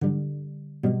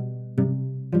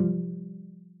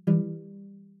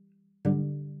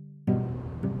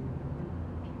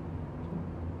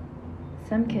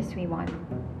Some kiss we want.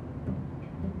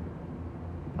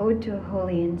 Ode to a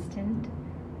holy instant,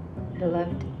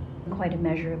 beloved quite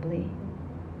immeasurably,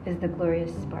 is the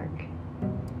glorious spark,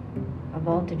 a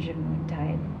voltage of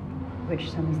noontide, which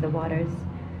sums the waters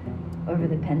over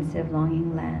the pensive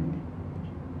longing land,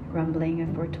 rumbling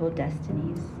of foretold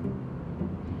destinies,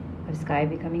 of sky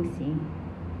becoming sea,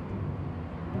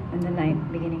 and the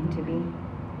night beginning to be